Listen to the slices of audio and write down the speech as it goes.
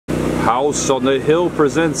House on the Hill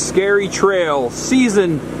presents Scary Trail,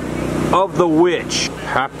 Season of the Witch.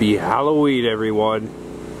 Happy Halloween, everyone,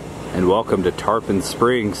 and welcome to Tarpon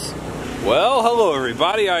Springs. Well, hello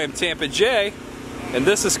everybody, I am Tampa J, and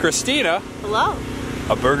this is Christina. Hello.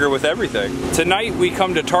 A Berger With Everything. Tonight we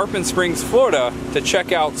come to Tarpon Springs, Florida to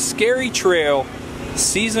check out Scary Trail,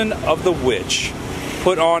 Season of the Witch,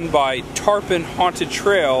 put on by Tarpon Haunted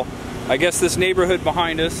Trail. I guess this neighborhood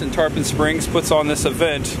behind us in Tarpon Springs puts on this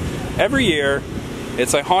event every year.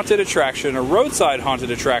 It's a haunted attraction, a roadside haunted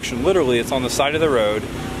attraction. Literally, it's on the side of the road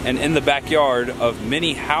and in the backyard of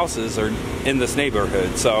many houses are in this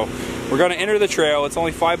neighborhood. So we're going to enter the trail. It's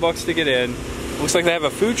only $5 to get in. Looks like they have a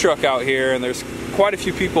food truck out here and there's quite a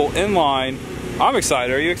few people in line. I'm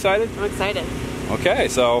excited. Are you excited? I'm excited. Okay,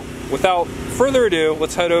 so without further ado,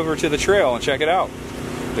 let's head over to the trail and check it out.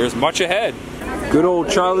 There's much ahead. Good old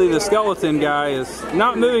Charlie the skeleton guy is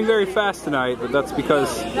not moving very fast tonight, but that's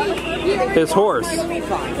because his horse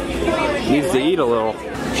needs to eat a little.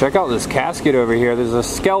 Check out this casket over here. There's a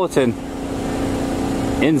skeleton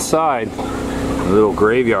inside. A little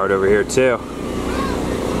graveyard over here too.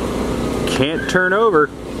 Can't turn over.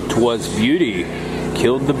 'Twas beauty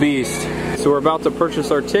killed the beast. So we're about to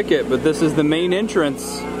purchase our ticket, but this is the main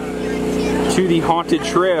entrance to the haunted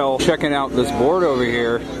trail. Checking out this board over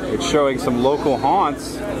here, it's showing some local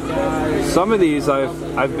haunts. Some of these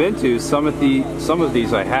I've been to, some of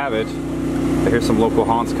these I haven't. Here's some local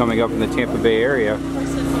haunts coming up in the Tampa Bay area.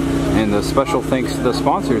 And the special thanks to the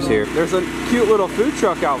sponsors here. There's a cute little food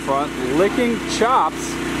truck out front, Licking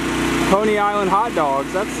Chops, Coney Island hot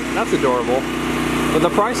dogs. That's adorable. But the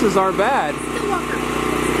prices aren't bad.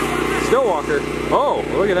 Stillwater. Oh,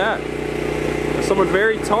 look at that. There's someone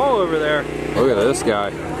very tall over there. Look at this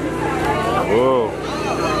guy. Whoa.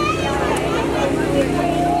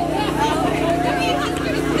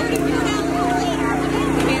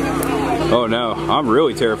 Oh no, I'm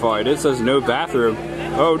really terrified. It says no bathroom.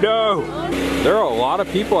 Oh no! There are a lot of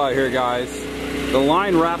people out here, guys. The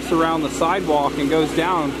line wraps around the sidewalk and goes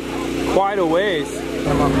down quite a ways.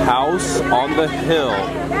 House on the Hill.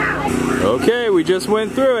 Okay, we just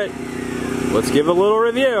went through it. Let's give a little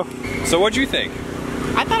review. So what'd you think?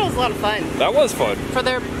 I thought it was a lot of fun. That was fun.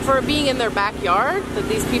 For being in their backyard that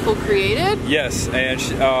these people created. Yes, and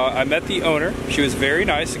I met the owner. She was very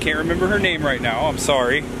nice. I can't remember her name right now. I'm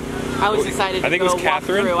sorry. I was excited. I think it was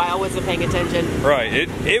Catherine. I wasn't paying attention. Right.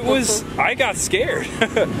 It was. I got scared.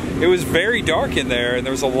 It was very dark in there, and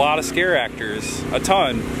there was a lot of scare actors, a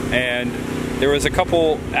ton, and there was a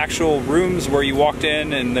couple actual rooms where you walked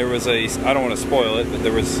in, and there was a. I don't want to spoil it, but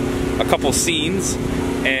there was a couple scenes.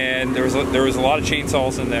 And there was a lot of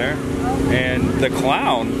chainsaws in there, and the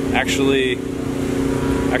clown actually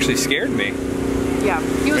scared me. Yeah,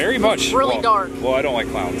 he was very much. Really dark. Well, I don't like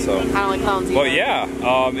clowns, so. I don't like clowns either. But yeah,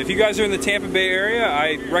 if you guys are in the Tampa Bay area,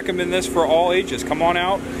 I recommend this for all ages. Come on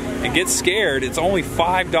out and get scared. It's only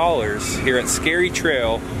 $5 here at Scary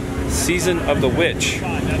Trail, Season of the Witch.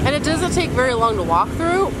 And it doesn't take very long to walk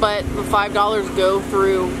through, but the $5 go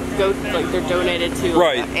like they're donated to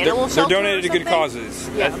like an animal shelter. They're donated to good causes.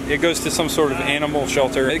 Yeah. It goes to some sort of animal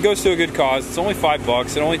shelter. It goes to a good cause. It's only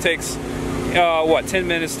 $5. It only takes, what, 10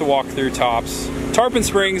 minutes to walk through tops. Tarpon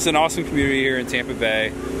Springs, an awesome community here in Tampa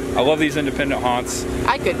Bay. I love these independent haunts.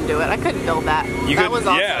 I couldn't do it. I couldn't build that. That was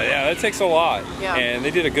awesome. Yeah, that takes a lot. Yeah. And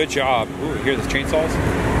they did a good job. Ooh, you hear the chainsaws?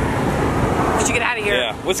 We should get out of here.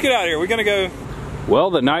 Yeah, let's get out of here. We're gonna go.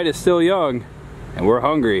 Well, the night is still young, and we're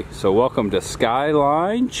hungry. So welcome to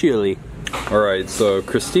Skyline Chili. All right, so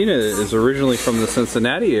Christina is originally from the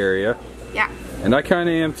Cincinnati area. Yeah. And I kind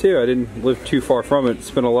of am too. I didn't live too far from it.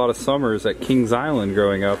 Spent a lot of summers at Kings Island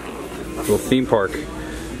growing up, a little theme park.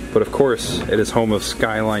 But of course, it is home of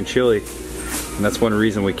Skyline Chili, and that's one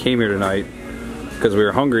reason we came here tonight, because we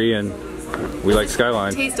were hungry and we like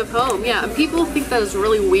Skyline. Taste of home, yeah. And people think that is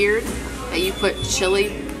really weird that you put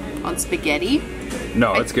chili on spaghetti.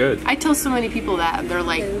 No, it's good. I tell so many people that, and they're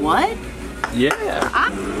like, what? Yeah.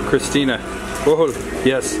 Christina. Whoa.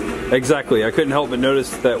 Yes, exactly. I couldn't help but notice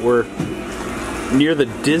that we're near the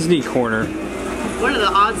Disney corner. What are the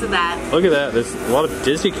odds of that? Look at that. There's a lot of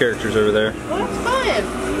Disney characters over there. Well, that's fun.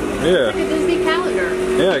 Yeah. It's like a Disney calendar.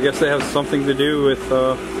 Yeah, I guess they have something to do with,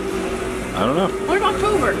 I don't know. What in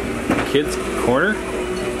October? Kids Corner?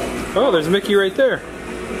 Oh, there's Mickey right there.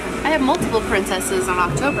 I have multiple princesses on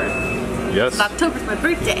October. Yes. October's my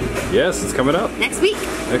birthday. Yes, it's coming up. Next week.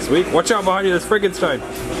 Next week. Watch out behind you, there's Frankenstein.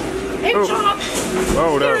 Hey, Chalk!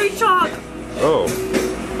 Oh, no. Scary Chalk! Oh.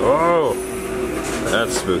 Oh.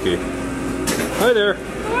 That's spooky. Hi there.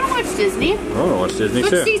 I want to watch Disney. I want to watch Disney too.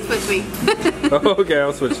 Switch seats with me. Oh, okay,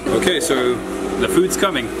 I'll switch. Okay, so the food's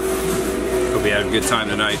coming. Hope you had a good time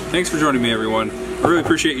tonight. Thanks for joining me, everyone. I really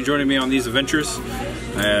appreciate you joining me on these adventures,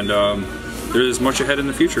 and there is much ahead in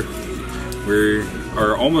the future. We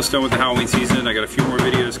are almost done with the Halloween season. I got a few more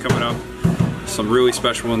videos coming up, some really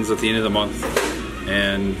special ones at the end of the month,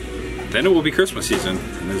 and then it will be Christmas season.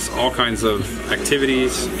 And there's all kinds of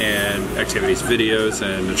activities, videos,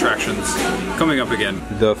 and attractions coming up again.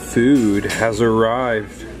 The food has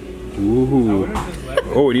arrived. Ooh.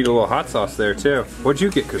 Oh, we need a little hot sauce there too. What'd you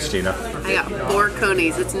get, Christina? I got 4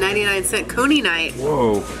 conies. It's 99-cent coney night.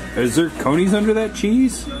 Whoa. Is there conies under that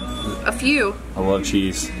cheese? A few. I love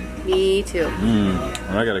cheese. Me too.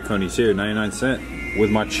 I got a coney too, 99-cent. With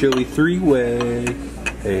my chili 3-way.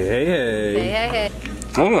 Hey, hey, hey. Hey, hey, hey.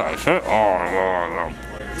 Oh, that's it. Oh.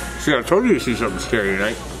 See, I told you to see something scary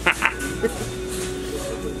tonight.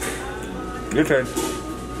 Your turn.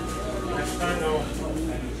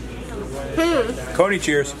 Coney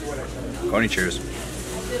cheers. Coney cheers.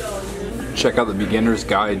 Check out the beginner's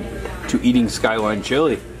guide to eating Skyline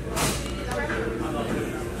Chili.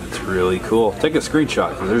 It's really cool. Take a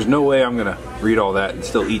screenshot, because there's no way I'm gonna read all that and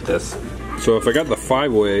still eat this. So if I got the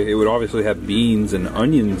 5-way, it would obviously have beans and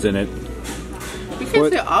onions in it. You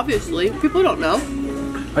can't say obviously. People don't know.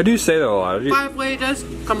 I do say that a lot. 5-way does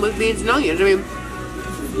come with beans and onions. I mean,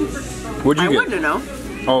 what'd you get? I wouldn't know.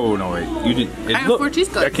 Oh no, wait! You did. I have 4 cheese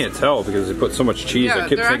cuts. I can't tell because they put so much cheese. Yeah, I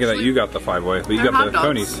kept thinking that you got the 5-way, but you got the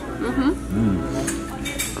conies.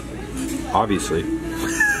 Obviously.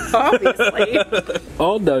 Obviously.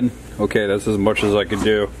 All done. Okay, that's as much as I could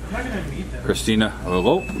do. Christina,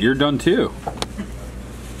 oh, you're done too.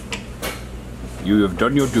 You have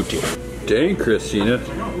done your duty. Dang, Christina.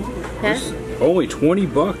 Huh? Only 20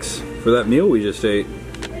 bucks for that meal we just ate.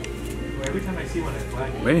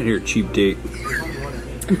 Man, you're a cheap date.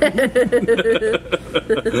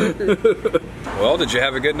 Well, did you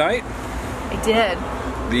have a good night? I did.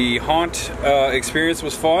 The haunt experience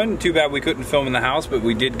was fun. Too bad we couldn't film in the house, but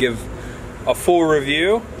we did give a full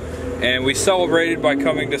review. And we celebrated by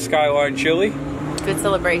coming to Skyline Chili. Good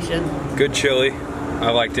celebration. Good chili.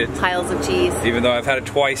 I liked it. Piles of cheese. Even though I've had it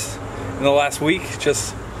twice in the last week,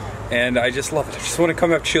 and I just love it. I just want to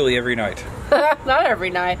come have chili every night. Not every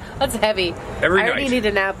night. That's heavy. Every night. I already need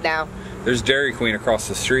a nap now. There's Dairy Queen across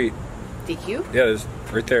the street. DQ? Yeah, there's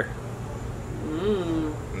right there.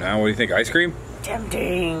 Now, what do you think? Ice cream?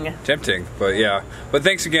 Tempting. Tempting, but yeah. But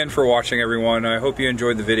thanks again for watching, everyone. I hope you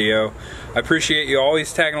enjoyed the video. I appreciate you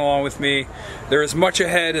always tagging along with me. There is much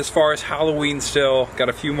ahead as far as Halloween still. Got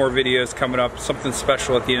a few more videos coming up, something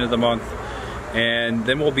special at the end of the month. And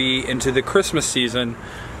then we'll be into the Christmas season.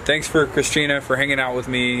 Thanks for Christina for hanging out with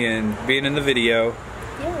me and being in the video.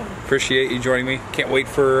 Yeah. Appreciate you joining me. Can't wait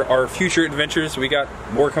for our future adventures. We got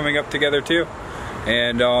more coming up together too.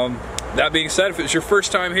 And that being said, if it's your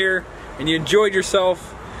first time here and you enjoyed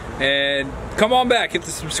yourself, and come on back, hit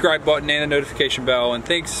the subscribe button and the notification bell. And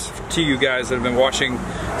thanks to you guys that have been watching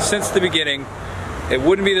since the beginning. It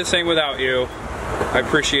wouldn't be the same without you. I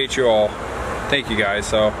appreciate you all. Thank you guys.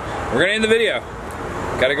 So we're gonna end the video.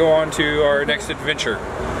 Gotta go on to our next adventure.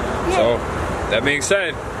 So that being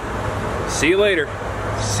said, see you later.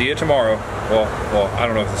 See you tomorrow. Well, I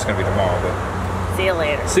don't know if it's gonna be tomorrow, but see you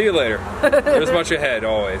later. See you later. There's much ahead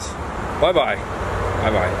always. Bye bye.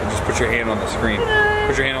 Bye bye. And just put your hand on the screen.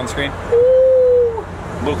 Put your hand on the screen. Ooh.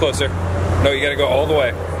 A little closer. No, you gotta go all the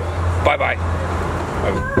way. Bye bye.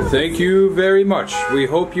 Thank you very much. We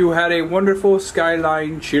hope you had a wonderful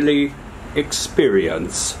Skyline Chili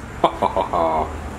experience. Ha ha ha ha.